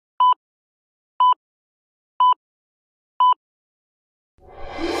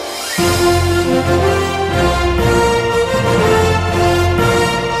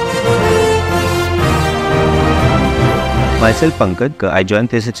Myself, Pankaj, I joined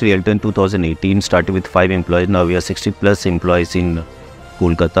Srijan Realty in 2018, started with 5 employees. Now we are 60 plus employees in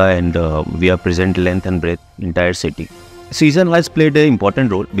Kolkata, and we are present length and breadth entire city. Srijan has played an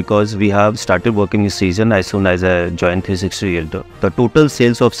important role because we have started working with Srijan as soon as I joined 360 Realty. The total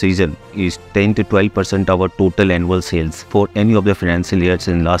sales of Srijan is 10 to 12% of our total annual sales for any of the financial years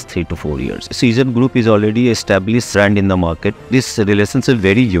in last 3 to 4 years. Srijan Group is already established brand in the market. This relationship is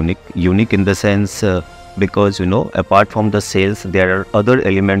very unique in the sense because apart from the sales, there are other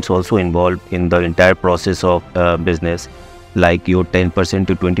elements also involved in the entire process of business, like your 10%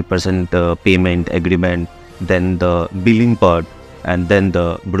 to 20% payment agreement, then the billing part, and then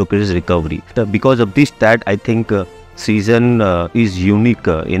the brokerage recovery. Because of this, that I think Srijan is unique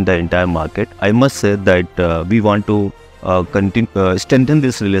in the entire market. I must say that we want to strengthen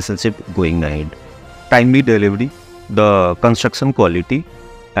this relationship going ahead. Timely delivery, the construction quality,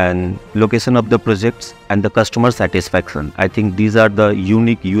 and location of the projects, and the customer satisfaction. I think these are the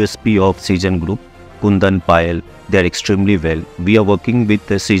unique USP of Srijan Group. Kundan, Payal, they are extremely well. We are working with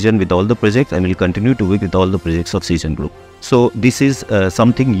Srijan with all the projects, and will continue to work with all the projects of Srijan Group. So this is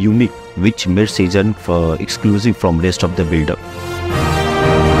something unique which made Srijan exclusive from rest of the builder.